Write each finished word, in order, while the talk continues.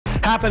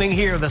Happening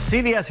here, the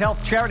CVS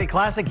Health Charity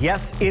Classic.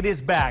 Yes, it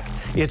is back.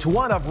 It's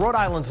one of Rhode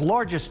Island's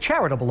largest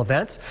charitable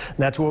events.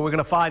 That's where we're going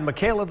to find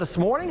Michaela this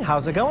morning.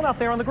 How's it going out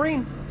there on the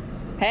green?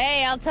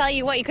 Hey, I'll tell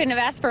you what, you couldn't have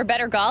asked for a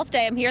better golf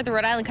day. I'm here at the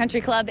Rhode Island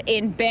Country Club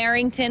in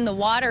Barrington. The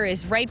water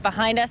is right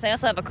behind us. I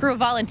also have a crew of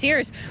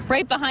volunteers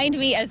right behind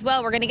me as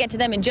well. We're going to get to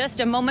them in just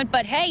a moment.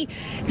 But hey,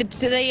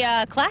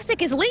 the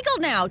Classic is legal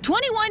now.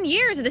 21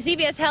 years of the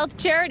CVS Health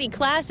Charity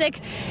Classic.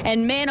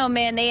 And man, oh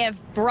man, they have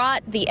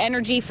brought the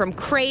energy from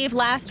Crave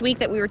last week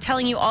that we were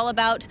telling you all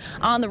about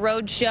on the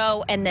Rhode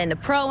Show, and then the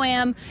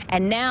Pro-Am,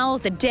 and now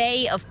the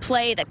day of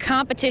play. The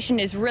competition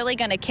is really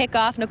going to kick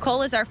off.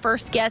 Nicole is our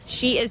first guest.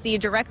 She is the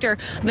director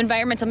of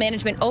environmental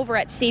management over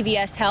at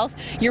CVS Health.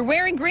 You're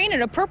wearing green,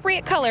 an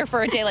appropriate color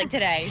for a day like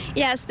today.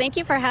 Yes, thank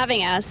you for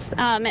having us.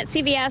 At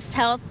CVS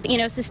Health,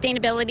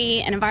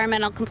 sustainability and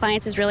environmental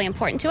compliance is really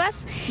important to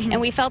us,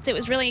 and we felt it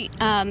was really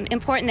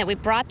important that we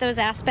brought those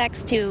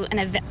aspects to an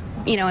event,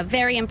 a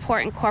very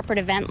important corporate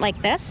event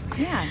like this.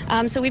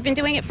 Yeah. So we've been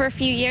doing it for a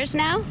few years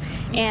now.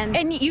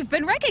 And you've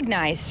been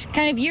recognized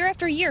kind of year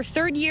after year,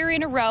 third year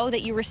in a row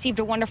that you received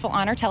a wonderful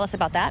honor. Tell us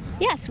about that.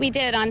 Yes, we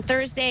did. On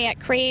Thursday at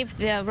Crave,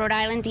 the Rhode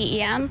Island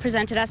DEM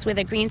presented us with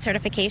a green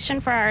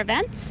certification for our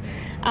events.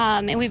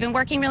 And we've been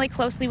working really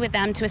closely with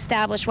them to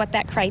establish what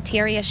that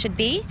criteria should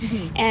be,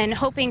 and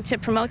hoping to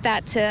promote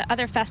that to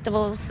other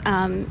festivals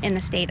in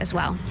the state as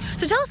well.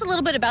 So tell us a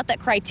little bit about that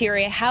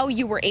criteria, how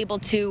you were able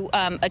to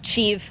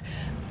achieve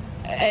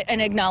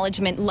an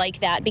acknowledgement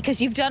like that,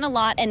 because you've done a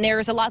lot and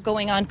there's a lot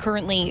going on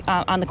currently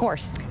on the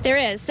course. There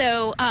is.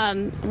 So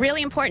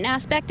really important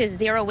aspect is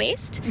zero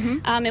waste.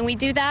 And we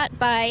do that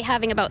by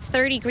having about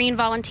 30 green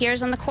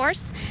volunteers on the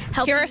course.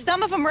 Here are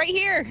some of them right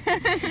here.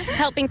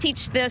 Helping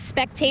teach the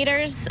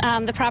spectators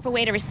the proper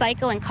way to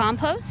recycle and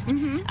compost.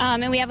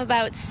 And we have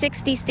about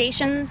 60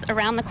 stations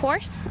around the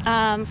course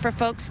for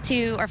folks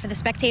for the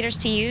spectators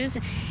to use.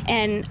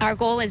 And our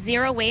goal is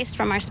zero waste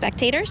from our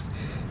spectators.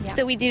 Yep.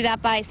 So we do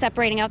that by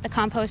separating out the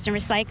compost and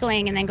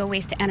recycling, and then go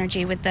waste to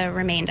energy with the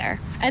remainder.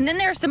 And then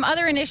there are some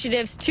other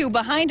initiatives too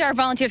behind our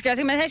volunteers. Guys,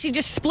 I'm going to actually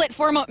just split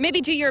for a moment.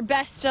 Maybe do your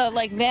best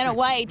like Vanna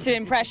White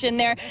impression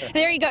there.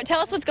 There you go.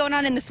 Tell us what's going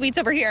on in the suites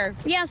over here.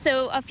 Yeah,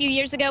 so a few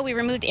years ago we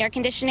removed air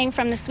conditioning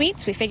from the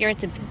suites. We figure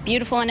it's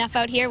beautiful enough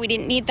out here. We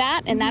didn't need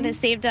that, and that has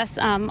saved us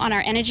on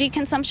our energy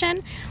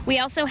consumption. We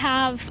also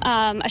have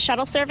a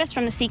shuttle service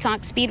from the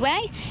Seekonk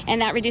Speedway, and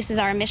that reduces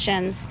our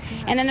emissions.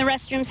 And then the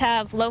restrooms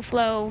have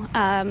low-flow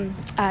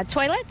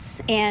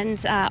toilets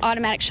and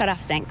automatic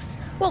shut-off sinks.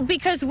 Well,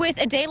 because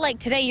with a day like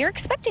today, you're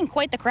expecting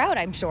quite the crowd,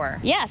 I'm sure.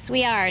 Yes,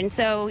 we are. And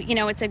so,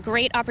 it's a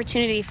great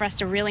opportunity for us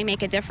to really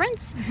make a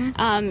difference.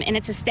 And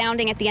it's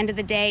astounding at the end of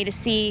the day to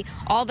see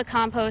all the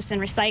compost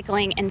and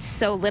recycling and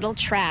so little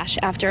trash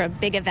after a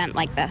big event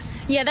like this.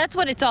 Yeah, that's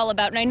what it's all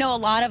about. And I know a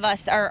lot of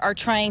us are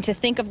trying to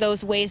think of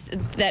those ways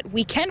that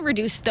we can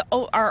reduce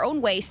our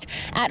own waste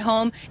at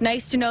home.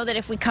 Nice to know that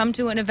if we come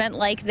to an event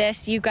like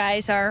this, you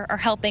guys are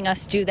helping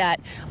us do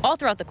that all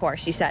throughout the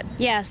course, you said.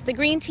 Yes, the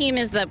green team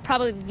is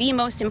probably the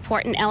most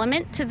important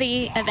element to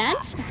the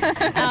event.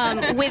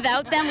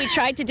 Without them, we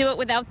tried to do it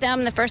without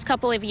them the first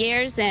couple of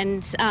years,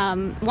 and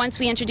once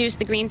we introduced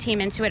the green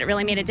team into it, it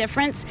really made a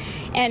difference.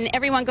 And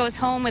everyone goes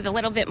home with a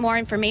little bit more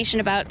information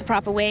about the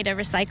proper way to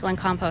recycle and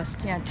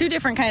compost. Yeah, two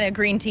different kind of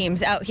green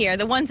teams out here,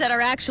 the ones that are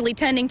actually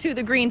tending to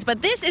the greens,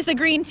 but this is the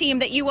green team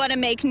that you want to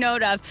make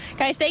note of.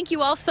 Guys, thank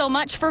you all so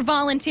much for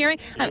volunteering.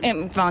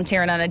 I'm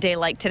volunteering on a day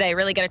like today.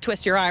 Really got to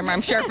twist your arm,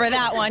 I'm sure, for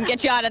that one.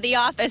 Get you out of the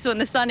office when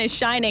the sun is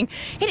shining.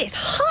 It is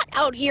hot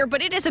out here,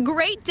 but it is a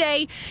great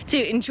day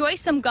to enjoy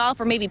some golf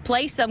or maybe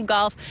play some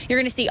golf. You're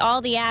going to see all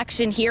the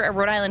action here at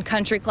Rhode Island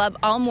Country Club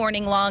all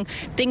morning long.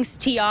 Things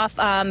tee off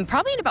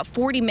probably in about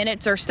 40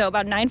 minutes or so,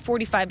 about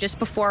 9:45 just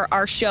before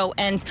our show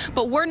ends.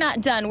 But we're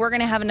not done. We're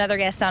going to have another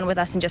guest on with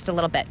us in just a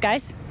little bit.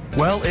 Guys?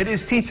 Well, it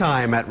is tea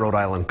time at Rhode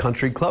Island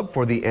Country Club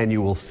for the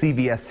annual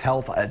CVS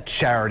Health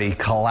Charity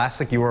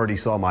Classic. You already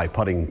saw my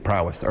putting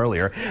prowess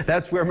earlier.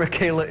 That's where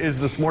Michaela is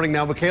this morning.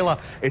 Now, Michaela,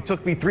 it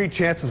took me 3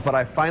 chances, but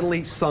I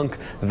finally sunk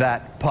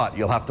that putt.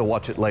 You'll have to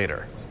watch it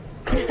later.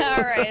 All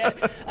right,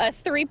 a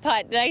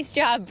 3-putt. Nice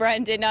job,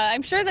 Brendan.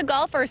 I'm sure the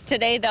golfers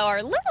today, though, are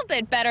a little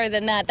bit better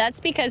than that. That's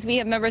because we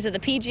have members of the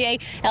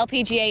PGA,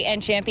 LPGA,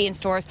 and Champion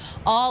stores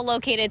all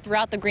located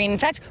throughout the green. In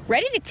fact,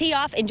 ready to tee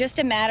off in just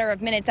a matter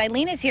of minutes.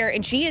 Eileen is here,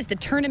 and she is the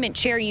tournament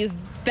chair. You've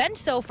been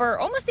so for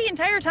almost the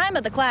entire time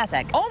of the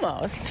Classic.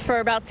 Almost, for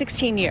about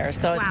 16 years.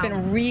 So It's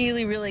been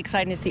really, really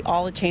exciting to see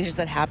all the changes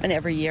that happen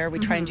every year. We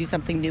try and do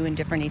something new and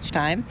different each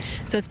time.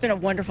 So it's been a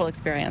wonderful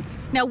experience.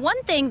 Now, one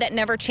thing that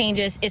never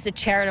changes is the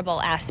charitable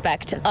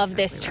aspect of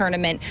this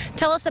tournament.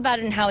 Tell us about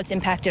it and how it's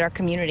impacted our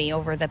community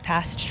over the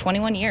past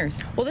 21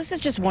 years. Well, this is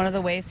just one of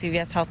the ways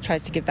CVS Health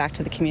tries to give back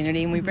to the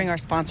community, and we bring our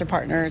sponsor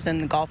partners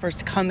and the golfers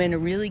to come in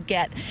and really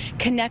get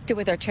connected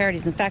with our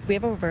charities. In fact, we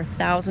have over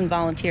 1,000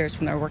 volunteers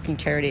from our working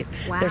charities.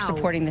 They're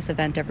supporting this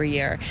event every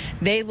year.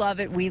 They love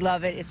it. We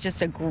love it. It's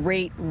just a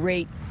great,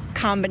 great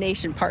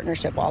combination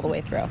partnership all the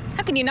way through.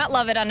 How can you not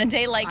love it on a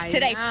day like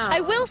today?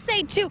 I will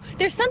say, too,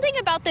 there's something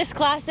about this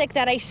classic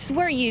that I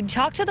swear you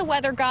talk to the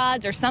weather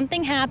gods or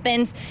something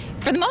happens.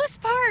 For the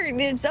most part,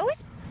 it's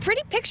always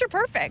pretty picture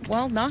perfect.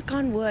 Well, knock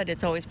on wood,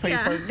 it's always pretty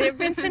perfect. There have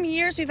been some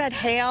years we've had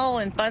hail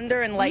and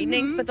thunder and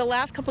lightnings, but the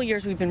last couple of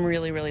years we've been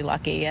really, really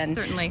lucky, and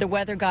the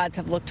weather gods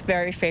have looked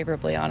very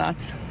favorably on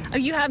us.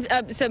 You have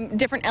some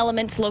different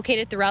elements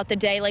located throughout the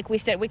day. Like we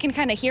said, we can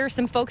kind of hear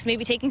some folks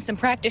maybe taking some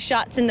practice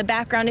shots in the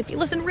background. If you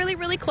listen really,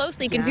 really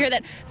closely, you can hear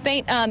that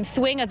faint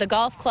swing of the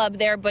golf club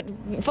there. But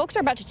folks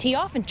are about to tee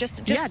off in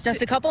just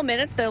a couple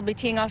minutes. They'll be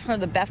teeing off. One of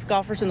the best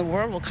golfers in the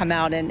world will come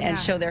out and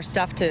show their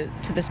stuff to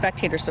the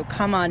spectators. So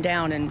come on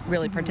down and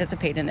really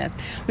participate in this.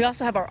 We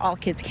also have our All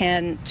Kids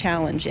Can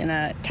Challenge in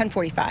a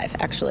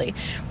 10:45 actually,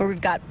 where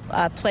we've got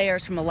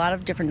players from a lot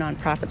of different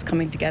nonprofits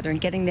coming together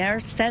and getting their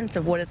sense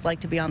of what it's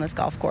like to be on this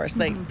golf course.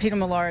 Like Peter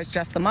Millar has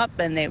dressed them up,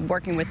 and they're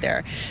working with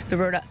the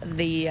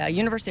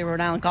University of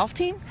Rhode Island golf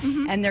team,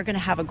 and they're going to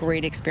have a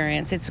great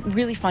experience. It's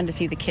really fun to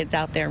see the kids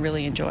out there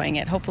really enjoying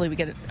it. Hopefully we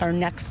get our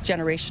next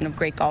generation of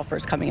great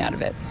golfers coming out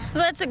of it.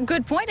 Well, that's a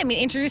good point. I mean,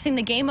 introducing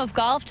the game of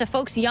golf to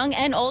folks young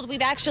and old.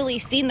 We've actually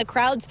seen the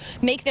crowds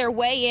make their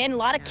way in. A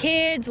lot of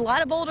kids, a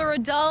lot of older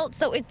adults.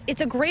 So it's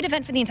a great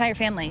event for the entire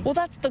family. Well,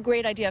 that's the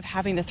great idea of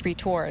having the 3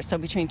 tours. So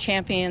between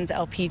Champions,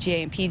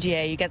 LPGA, and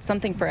PGA, you get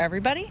something for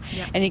everybody,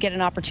 and you get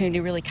an opportunity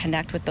to really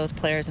connect with those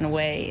players in a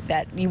way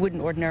that you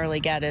wouldn't ordinarily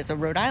get as a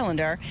Rhode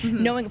Islander,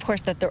 knowing, of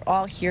course, that they're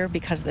all here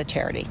because of the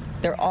charity.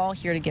 They're all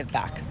here to give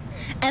back.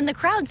 And the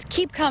crowds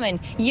keep coming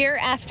year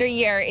after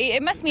year.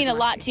 It must mean a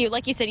lot to you.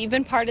 Like you said, you've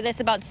been part of this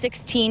about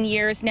 16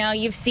 years now.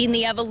 You've seen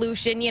the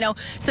evolution,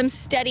 some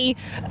steady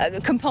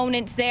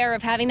components there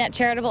of having that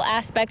charitable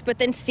aspect, but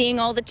then seeing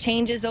all the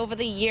changes over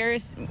the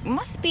years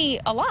must be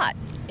a lot.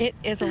 It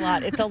is a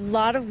lot. It's a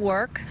lot of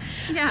work,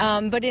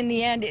 but in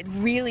the end, it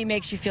really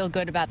makes you feel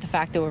good about the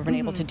fact that we've been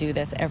able to do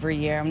this every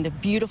year. I mean, the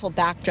beautiful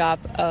backdrop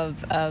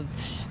of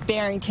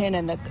Barrington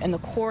and the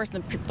course,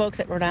 and the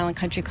folks at Rhode Island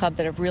Country Club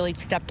that have really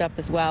stepped up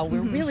as well.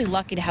 We're really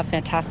lucky to have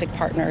fantastic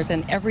partners,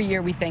 and every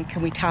year we think,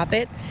 can we top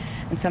it?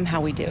 And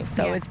somehow we do.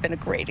 So it's been a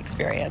great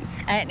experience.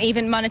 And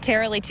even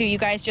monetarily, too, you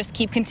guys just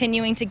keep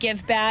continuing to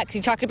give back.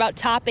 You talked about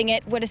topping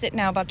it. What is it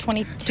now, about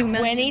 $22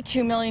 million?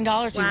 $22 million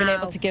we've been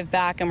able to give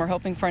back, and we're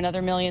hoping for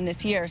another $1 million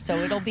this year. So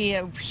it'll be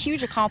a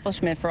huge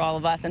accomplishment for all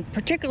of us, and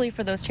particularly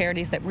for those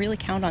charities that really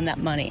count on that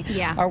money.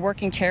 Our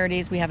working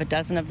charities, we have a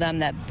dozen of them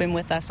that have been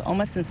with us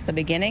almost since the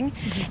beginning,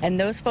 and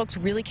those folks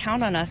really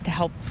count on us to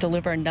help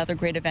deliver another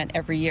great event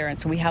every year. And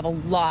so we have a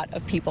lot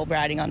of people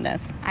riding on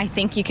this. I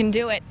think you can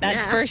do it.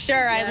 That's for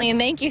sure. Eileen,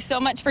 thank you so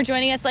much for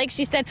joining us. Like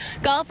she said,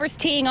 golfers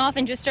teeing off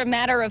in just a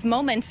matter of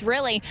moments,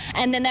 really.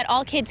 And then that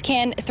All Kids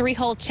Can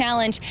 3-hole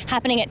challenge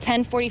happening at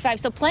 10:45.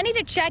 So plenty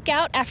to check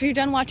out after you're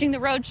done watching the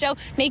Rhode Show.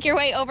 Make your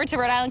way over to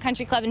Rhode Island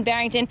Country Club in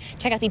Barrington.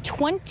 Check out the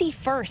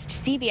 21st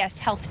CVS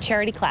Health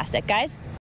Charity Classic, guys.